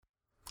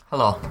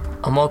Hello,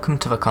 and welcome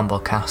to the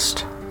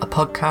ComboCast, a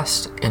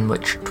podcast in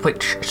which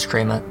Twitch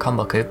streamer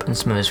ComboCoop and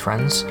some of his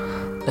friends,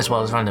 as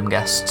well as random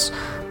guests,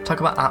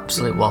 talk about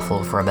absolute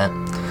waffle for a bit.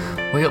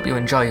 We hope you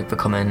enjoy the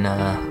coming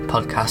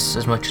podcasts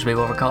as much as we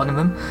will recording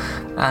them,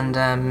 and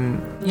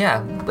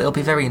it'll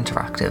be very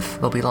interactive.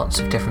 There'll be lots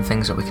of different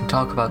things that we can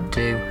talk about,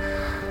 do,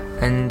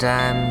 and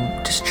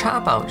just chat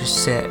about,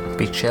 just sit,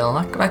 be chill,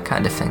 that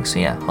kind of thing. So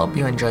yeah, hope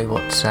you enjoy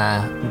what's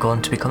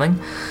going to be coming,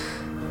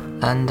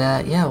 and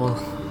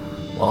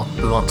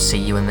we won't see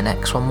you in the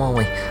next one, will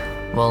we?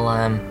 Well,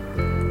 I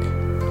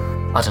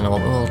don't know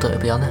what we'll do, to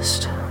be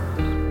honest.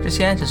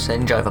 Just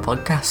enjoy the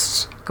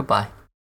podcasts. Goodbye.